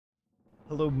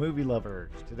Hello, movie lovers.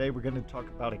 Today we're going to talk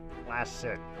about a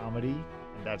classic comedy,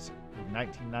 and that's the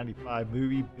 1995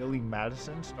 movie Billy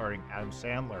Madison starring Adam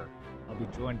Sandler. I'll be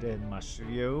joined in my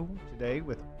studio today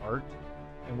with Art,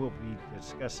 and we'll be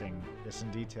discussing this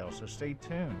in detail. So stay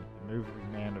tuned. The movie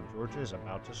Man of Georgia is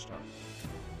about to start.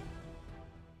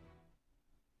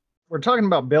 We're talking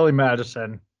about Billy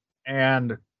Madison,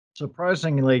 and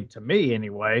surprisingly to me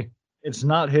anyway, it's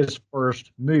not his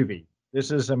first movie. This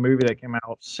is a movie that came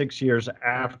out 6 years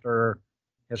after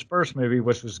his first movie,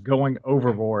 which was Going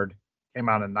Overboard, came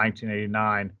out in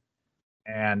 1989.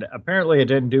 And apparently it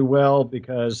didn't do well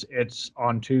because it's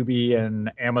on Tubi and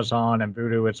Amazon and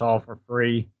Vudu. It's all for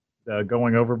free, the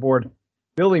Going Overboard.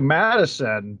 Billy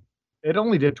Madison, it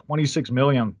only did 26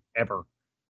 million ever.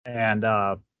 And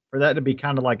for that to be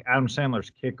kind of like Adam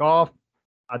Sandler's kickoff,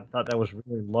 I thought that was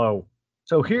really low.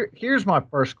 So here's my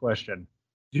first question.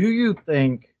 Do you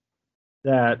think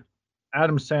that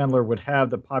Adam Sandler would have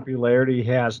the popularity he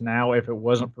has now if it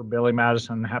wasn't for Billy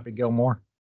Madison and Happy Gilmore?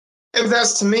 If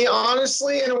that's to me,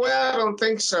 honestly, in a way, I don't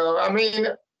think so. I mean,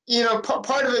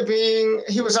 part of it being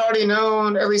he was already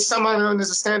known, at least somewhat known as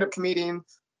a stand-up comedian.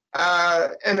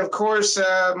 And of course,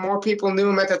 more people knew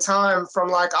him at the time from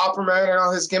like Opera Man and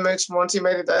all his gimmicks once he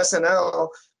made it to SNL.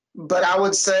 But I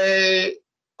would say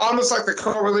almost like the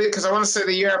correlate, because I want to say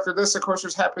the year after this, of course,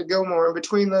 was Happy Gilmore. And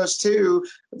between those two,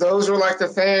 those were like the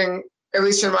thing, at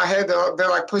least in my head, they're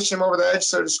like pushing him over the edge,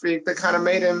 so to speak, that kind of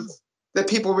made him, that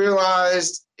people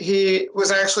realized he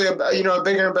was actually a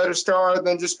bigger and better star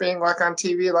than just being like on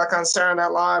TV, like on Saturday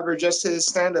Night Live or just his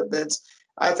stand-up bits.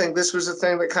 I think this was the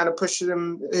thing that kind of pushed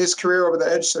his career over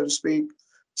the edge, so to speak.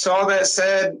 So all that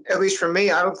said, at least for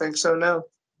me, I don't think so, no.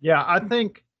 Yeah, I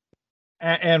think,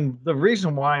 and the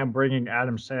reason why I'm bringing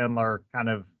Adam Sandler kind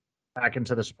of back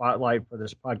into the spotlight for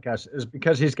this podcast is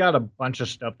because he's got a bunch of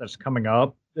stuff that's coming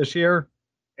up this year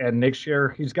and next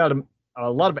year. He's got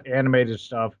a lot of animated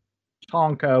stuff.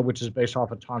 Tonka, which is based off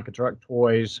of Tonka Truck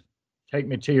Toys, Take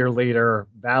Me to Your Leader,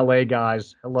 Ballet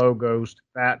Guys, Hello Ghost,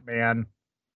 Fat Man.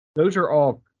 Those are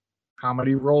all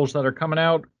comedy roles that are coming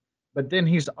out. But then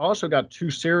he's also got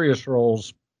two serious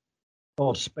roles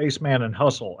called Spaceman and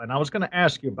Hustle. And I was going to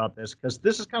ask you about this because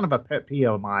this is kind of a pet peeve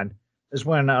of mine, is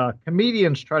when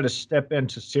comedians try to step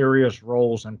into serious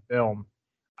roles in film.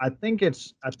 I think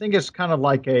it's kind of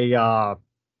like a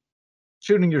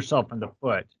shooting yourself in the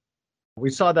foot. We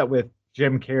saw that with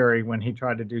Jim Carrey when he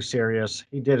tried to do serious.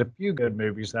 He did a few good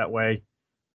movies that way.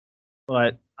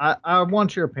 But I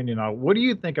want your opinion on it. What do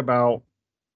you think about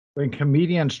when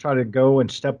comedians try to go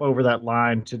and step over that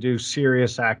line to do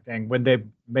serious acting when they've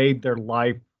made their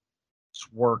life's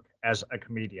work as a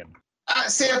comedian?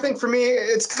 See, I think for me,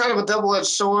 it's kind of a double-edged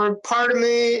sword. Part of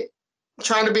me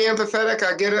trying to be empathetic,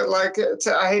 I get it. Like,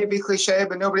 I hate to be cliche,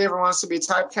 but nobody ever wants to be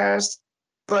typecast.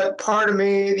 But part of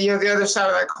me, the other side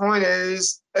of that coin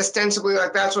is ostensibly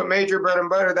like that's what made your bread and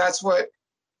butter. That's what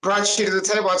brought you to the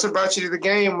table. That's what brought you to the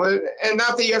game. And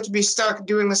not that you have to be stuck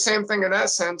doing the same thing in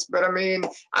that sense, but I mean,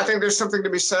 I think there's something to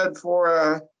be said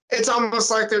for it's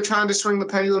almost like they're trying to swing the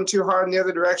pendulum too hard in the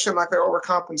other direction, like they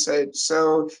overcompensate.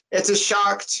 So it's a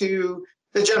shock to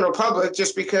the general public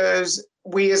just because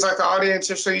we as like the audience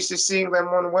are so used to seeing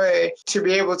them one way to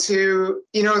be able to,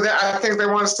 I think they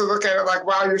want us to look at it like,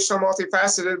 wow, you're so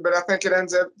multifaceted. But I think it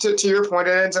ends up, to your point,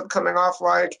 it ends up coming off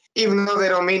like, even though they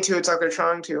don't mean to, it's like they're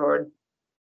trying too hard.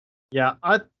 Yeah,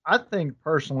 I think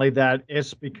personally that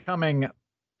it's becoming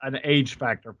an age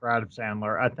factor for Adam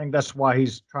Sandler. I think that's why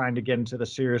he's trying to get into the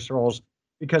serious roles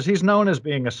because he's known as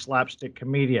being a slapstick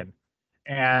comedian.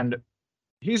 And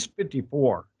he's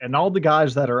 54. And all the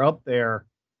guys that are up there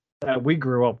that we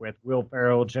grew up with, Will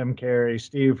Ferrell, Jim Carrey,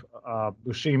 Steve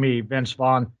Buscemi, Vince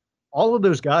Vaughn, all of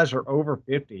those guys are over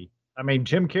 50. I mean,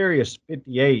 Jim Carrey is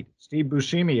 58. Steve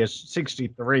Buscemi is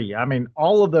 63. I mean,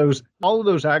 all of those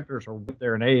actors are up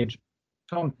there in age.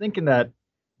 So I'm thinking that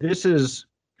this is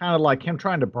kind of like him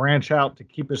trying to branch out to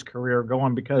keep his career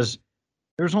going because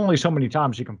there's only so many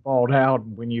times you can fall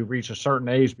down when you reach a certain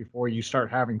age before you start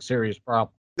having serious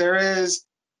problems. There is,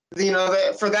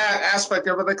 for that aspect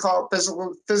of what they call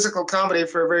physical comedy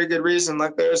for a very good reason.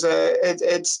 Like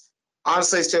it's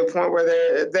honestly, it's to a point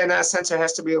where then that censor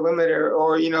has to be a limiter,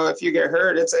 or if you get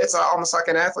hurt, it's almost like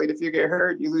an athlete. If you get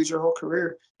hurt, you lose your whole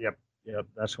career. Yep,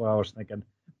 that's what I was thinking.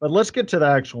 But let's get to the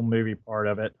actual movie part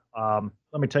of it.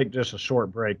 Let me take just a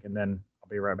short break, and then I'll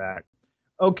be right back.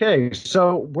 Okay,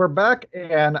 so we're back,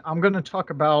 and I'm going to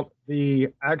talk about the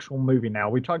actual movie now.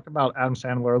 We talked about Adam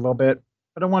Sandler a little bit,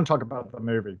 but I want to talk about the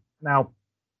movie. Now,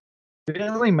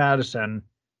 Billy Madison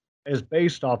is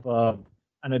based off of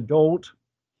an adult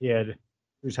kid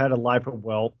who's had a life of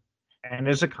wealth and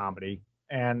is a comedy.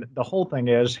 And the whole thing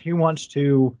is he wants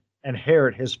to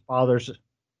inherit his father's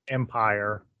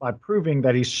empire by proving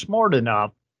that he's smart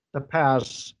enough to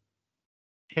pass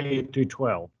K through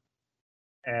 12.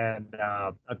 And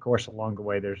of course, along the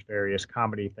way, there's various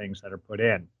comedy things that are put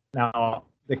in. Now,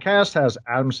 the cast has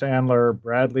Adam Sandler,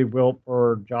 Bradley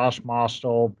Whitford, Josh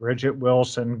Mostel, Bridget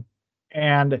Wilson,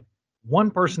 and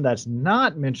one person that's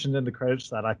not mentioned in the credits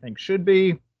that I think should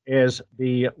be is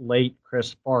the late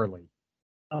Chris Farley.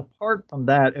 Apart from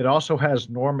that, it also has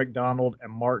Norm Macdonald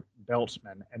and Mark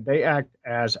Beltzman, and they act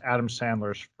as Adam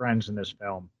Sandler's friends in this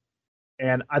film.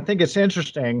 And I think it's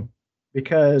interesting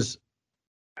because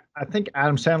I think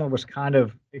Adam Sandler was kind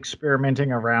of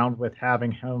experimenting around with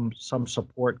having him some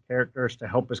support characters to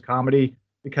help his comedy.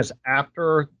 Because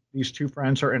after these two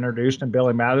friends are introduced in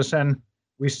Billy Madison,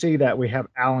 we see that we have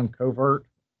Alan Covert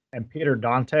and Peter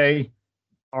Dante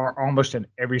are almost in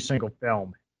every single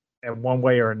film in one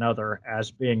way or another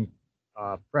as being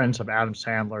friends of Adam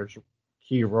Sandler's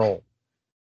key role.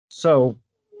 So,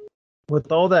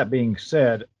 with all that being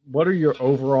said, what are your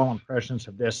overall impressions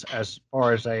of this as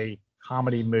far as a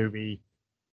comedy movie?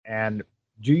 And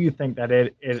do you think that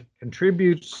it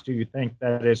contributes? Do you think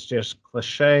that it's just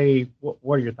cliche?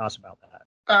 What are your thoughts about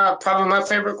that? Probably my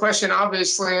favorite question,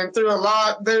 obviously. And through a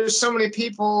lot, there's so many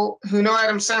people who know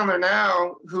Adam Sandler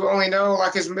now who only know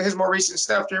like his more recent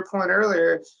stuff. To your point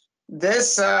earlier,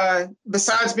 this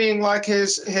besides being like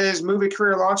his movie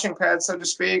career launching pad, so to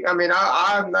speak. I mean,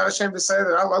 I'm not ashamed to say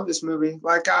that I love this movie.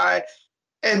 Like I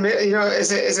admit,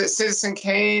 is it Citizen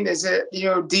Kane? Is it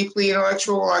deeply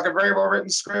intellectual, like a very well written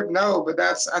script? No, but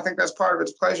I think that's part of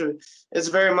its pleasure. It's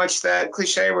very much that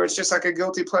cliche where it's just like a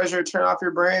guilty pleasure. Turn off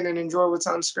your brain and enjoy what's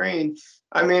on screen.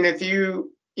 I mean, if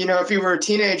you were a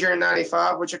teenager in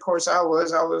 '95, which of course I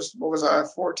was, what was I,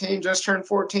 14, just turned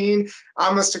 14.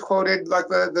 I must have quoted like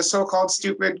the so-called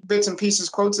stupid bits and pieces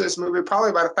quotes of this movie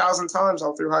probably about 1,000 times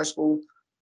all through high school.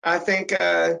 I think.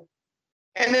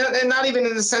 And not even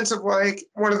in the sense of like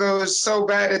one of those so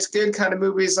bad it's good kind of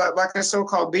movies, like a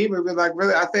so-called B movie. Like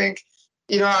really, I think,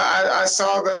 I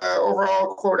saw the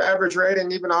overall quote average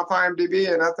rating even off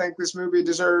IMDb, and I think this movie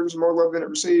deserves more love than it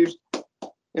receives,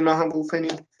 in my humble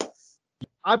opinion.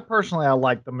 I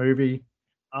like the movie.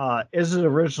 Is it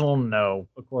original? No,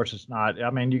 of course it's not. I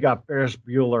mean, you got Ferris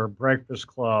Bueller, Breakfast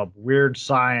Club, Weird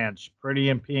Science, Pretty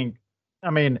in Pink. I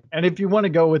mean, and if you want to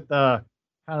go with the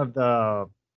kind of the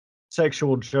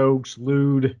sexual jokes,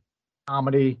 lewd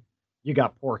comedy, you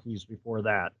got Porky's before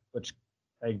that, which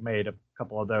they made a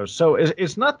couple of those. So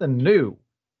it's nothing new,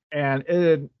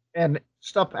 and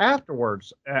stuff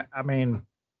afterwards. I mean,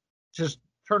 just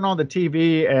turn on the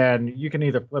TV and you can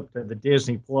either flip to the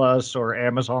Disney Plus or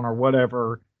Amazon or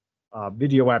whatever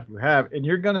video app you have, and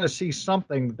you're going to see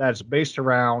something that's based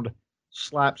around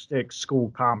slapstick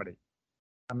school comedy.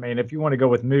 I mean, if you want to go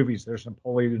with movies, there's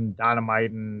Napoleon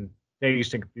Dynamite and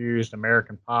Dazed and Confused,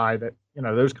 American Pie, that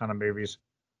those kind of movies.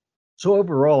 So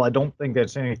overall, I don't think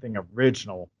that's anything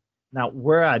original. Now,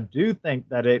 where I do think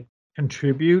that it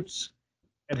contributes,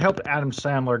 it helped Adam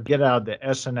Sandler get out of the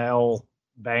SNL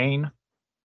vein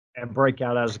and break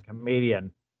out as a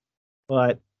comedian.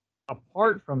 But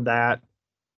apart from that,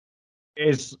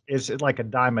 it's like a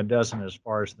dime a dozen as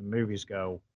far as the movies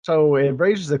go. So it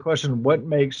raises the question, what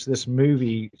makes this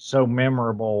movie so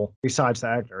memorable besides the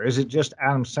actor? Is it just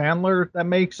Adam Sandler that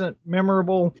makes it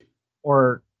memorable,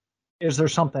 or is there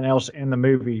something else in the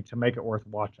movie to make it worth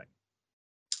watching?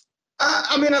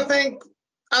 I mean, I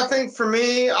think for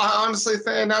me, I honestly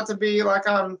think, not to be like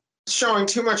I'm showing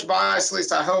too much bias, at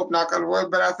least I hope, knock on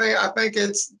wood, but I think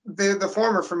it's the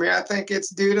former for me. I think it's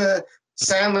due to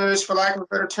Sandler's, for lack of a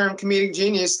better term, comedic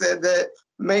genius that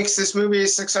makes this movie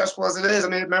as successful as it is. I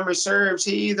mean, if memory serves,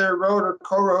 he either wrote or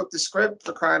co-wrote the script,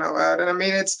 for crying out loud. And I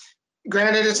mean, it's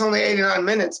only 89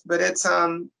 minutes, but it's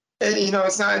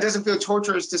it's not, it doesn't feel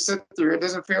torturous to sit through. It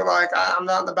doesn't feel like I'm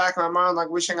not in the back of my mind like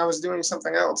wishing I was doing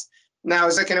something else. Now,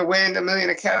 is it going to win a million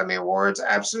Academy Awards?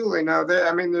 Absolutely no.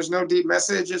 There's no deep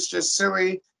message. It's just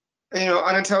silly,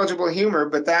 unintelligible humor.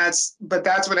 But that's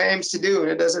what it aims to do, and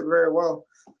it does it very well.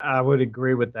 I would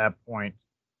agree with that point.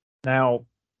 Now,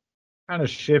 kind of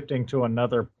shifting to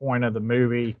another point of the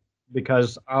movie,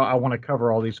 because I want to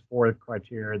cover all these four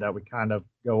criteria that we kind of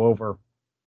go over,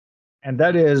 and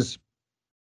that is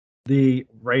the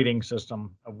rating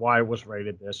system of why it was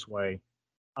rated this way,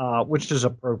 which is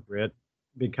appropriate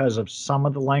because of some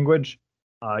of the language.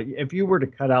 If you were to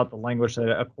cut out the language, that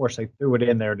of course they threw it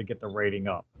in there to get the rating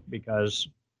up, because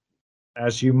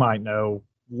as you might know,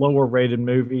 lower rated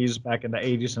movies back in the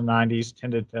 80s and 90s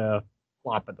tended to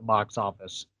flop at the box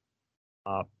office.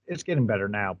 It's getting better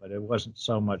now, but it wasn't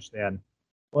so much then.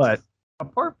 But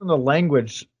apart from the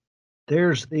language,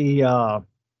 there's the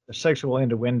sexual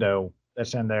innuendo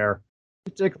that's in there,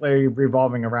 particularly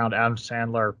revolving around Adam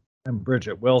Sandler and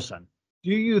Bridget Wilson.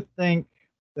 Do you think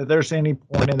that there's any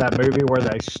point in that movie where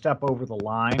they step over the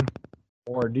line,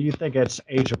 or do you think it's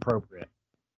age appropriate?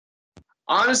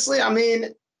 Honestly, I mean,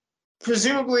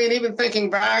 presumably, and even thinking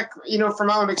back, from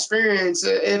my own experience,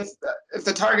 if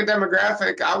the target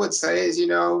demographic, I would say, is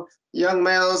young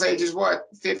males ages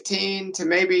 15 to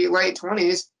maybe late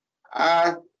 20s.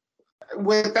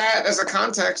 With that as a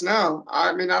context, no,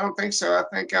 I mean, I don't think so. I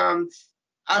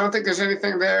don't think there's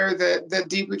anything there that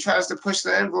deeply tries to push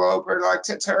the envelope or like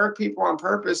to irk people on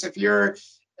purpose. If you're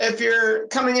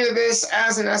coming into this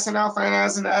as an SNL fan,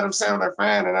 as an Adam Sandler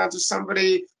fan, and not just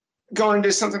somebody going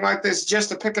to something like this just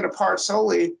to pick it apart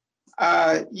solely, in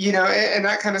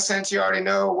that kind of sense, you already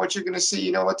know what you're going to see,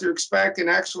 you know what to expect, and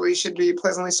actually should be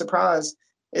pleasantly surprised.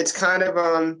 It's kind of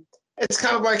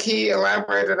like he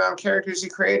elaborated on characters he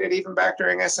created even back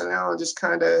during SNL and just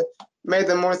kind of made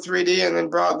them more 3D and then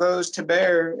brought those to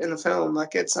bear in the film.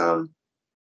 Like it's for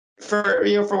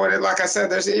what it, like I said,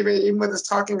 there's even with us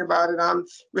talking about it, I'm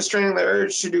restraining the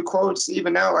urge to do quotes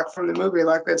even now, like from the movie.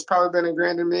 Like that's probably been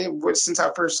ingrained in me since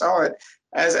I first saw it.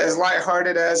 As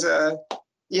lighthearted as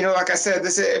like I said,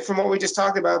 this is from what we just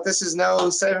talked about. This is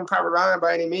no Saving Private Ryan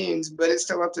by any means, but it's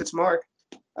still up to its mark.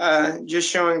 Just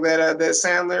showing that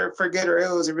Sandler, for good or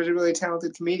ill, is a really, really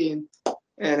talented comedian,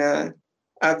 and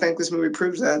I think this movie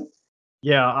proves that.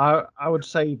 Yeah, I would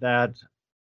say that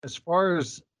as far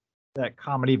as that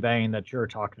comedy vein that you're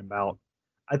talking about,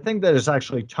 I think that is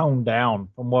actually toned down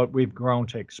from what we've grown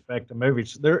to expect in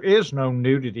movies. There is no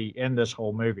nudity in this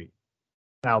whole movie.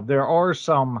 Now, there are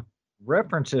some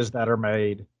references that are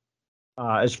made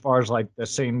as far as like the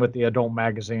scene with the adult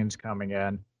magazines coming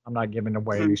in. I'm not giving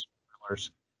away any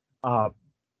spoilers.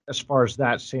 As far as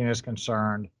that scene is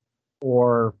concerned,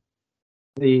 or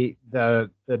the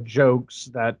jokes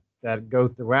that go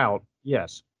throughout,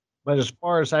 yes. But as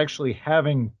far as actually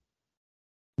having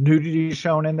nudity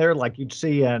shown in there, like you'd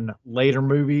see in later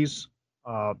movies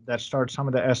that start some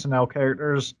of the SNL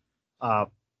characters,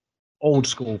 Old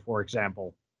School, for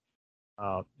example,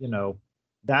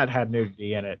 that had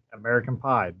nudity in it. American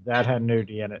Pie, that had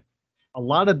nudity in it. A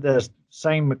lot of the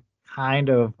same kind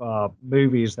of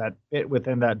movies that fit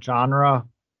within that genre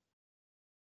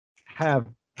have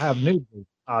nudity.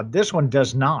 This one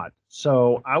does not.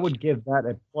 So I would give that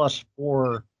a plus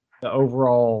for the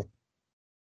overall.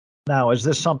 Now, is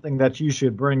this something that you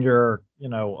should bring your,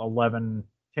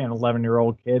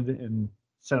 11-year-old kid and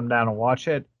sit them down and watch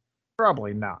it?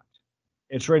 Probably not.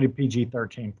 It's rated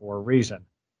PG-13 for a reason.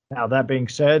 Now, that being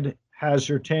said, has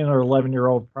your 10 or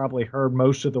 11-year-old probably heard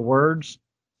most of the words?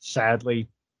 Sadly,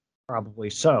 probably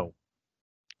so.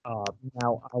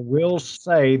 Now, I will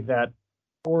say that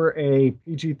for a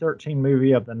PG-13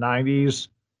 movie of the 90s,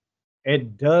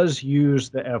 it does use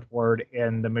the F word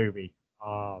in the movie.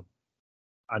 I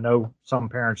know some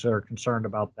parents are concerned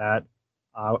about that.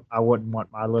 I wouldn't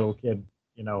want my little kid,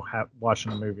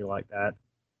 watching a movie like that.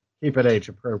 Keep it age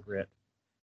appropriate.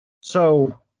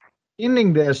 So,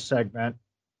 ending this segment,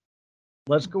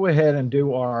 let's go ahead and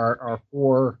do our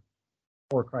four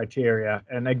criteria.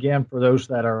 And again, for those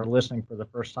that are listening for the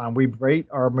first time, we rate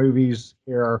our movies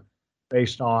here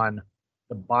based on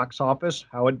the box office,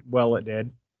 how well it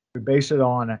did. We base it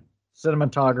on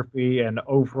cinematography and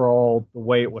overall the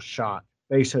way it was shot.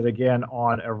 Base it again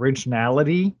on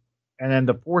originality. And then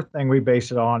the fourth thing we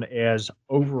base it on is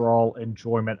overall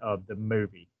enjoyment of the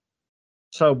movie.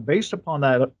 So based upon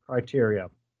that criteria,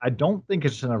 I don't think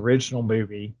it's an original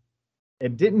movie.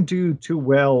 It didn't do too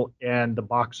well in the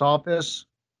box office.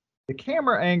 The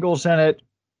camera angles in it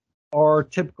are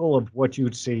typical of what you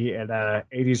would see in a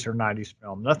 80s or 90s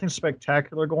film. Nothing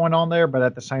spectacular going on there, but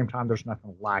at the same time, there's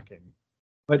nothing lacking.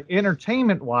 But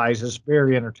entertainment-wise, it's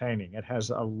very entertaining. It has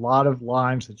a lot of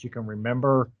lines that you can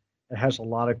remember. It has a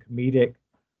lot of comedic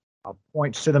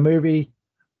points to the movie.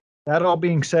 That all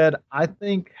being said, I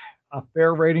think a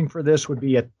fair rating for this would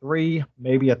be a 3,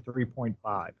 maybe a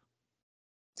 3.5.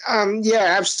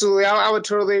 Yeah, absolutely. I would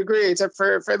totally agree. Except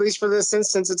for at least for this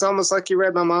instance, it's almost like you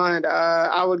read my mind.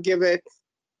 I would give it,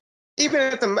 even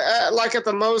at the at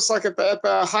the most, like at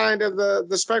the high end of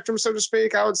the spectrum, so to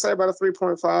speak, I would say about a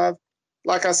 3.5.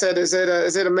 Like I said, is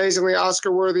it amazingly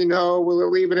Oscar worthy? No. Will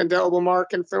it leave an indelible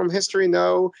mark in film history?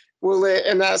 No. Will it,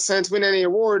 in that sense, win any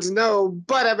awards? No.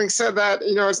 But having said that,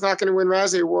 it's not going to win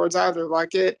Razzie Awards either.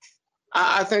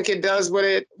 I think it does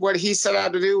what he set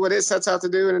out to do, what it sets out to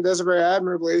do, and it does it very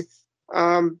admirably.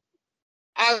 I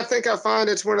think I find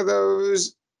it's one of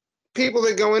those people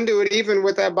that go into it even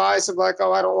with that bias of like,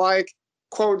 oh, I don't like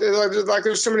quote, like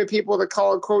there's so many people that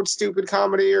call it, quote, stupid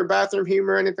comedy or bathroom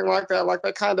humor or anything like that. Like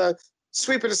they kind of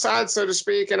sweep it aside, so to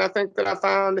speak. And I think that I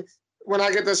found when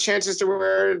I get those chances to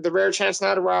where the rare chance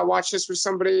now to where I watch this with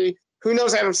somebody who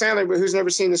knows Adam Sandler, but who's never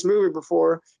seen this movie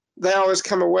before, they always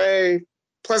come away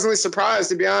pleasantly surprised,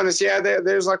 to be honest. Yeah,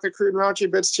 there's like the crude and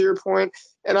raunchy bits to your point.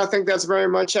 And I think that's very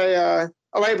much a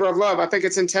labor of love. I think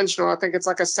it's intentional. I think it's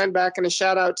like a send back and a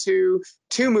shout out to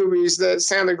two movies that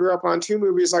Sandler grew up on, two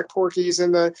movies like Porky's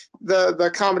and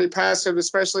the comedy passive,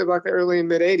 especially like the early and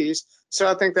mid 80s. So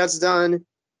I think that's done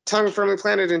tongue firmly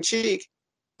planted in cheek.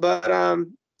 But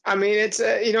I mean, it's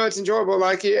it's enjoyable.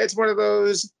 Like it's one of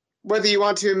those, whether you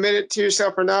want to admit it to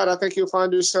yourself or not, I think you'll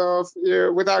find yourself,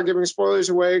 without giving spoilers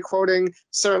away, quoting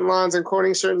certain lines and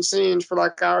quoting certain scenes for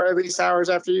like at least hours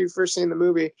after you've first seen the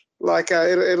movie. Like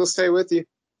it'll stay with you.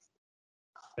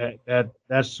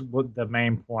 That's what the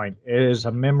main point. It is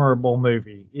a memorable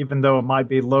movie, even though it might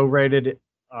be low rated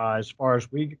as far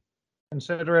as we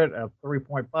consider it, a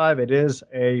 3.5. It is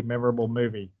a memorable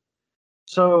movie.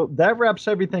 So that wraps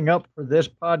everything up for this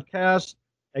podcast.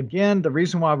 Again, the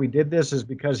reason why we did this is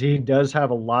because he does have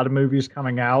a lot of movies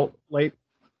coming out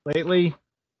lately,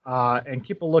 and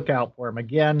keep a lookout for him.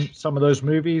 Again, some of those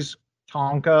movies: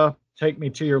 Tonka, Take Me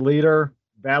to Your Leader,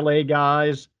 Valet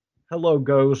Guys, Hello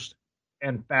Ghost,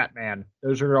 and Fat Man.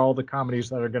 Those are all the comedies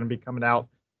that are going to be coming out.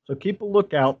 So keep a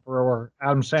lookout for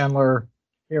Adam Sandler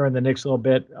here in the next little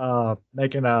bit,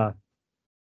 making a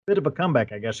bit of a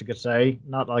comeback, I guess you could say.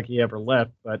 Not like he ever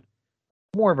left, but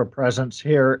more of a presence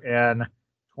here in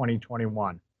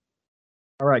 2021.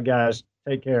 All right, guys,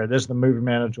 take care. This is the Movie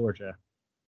Man of Georgia.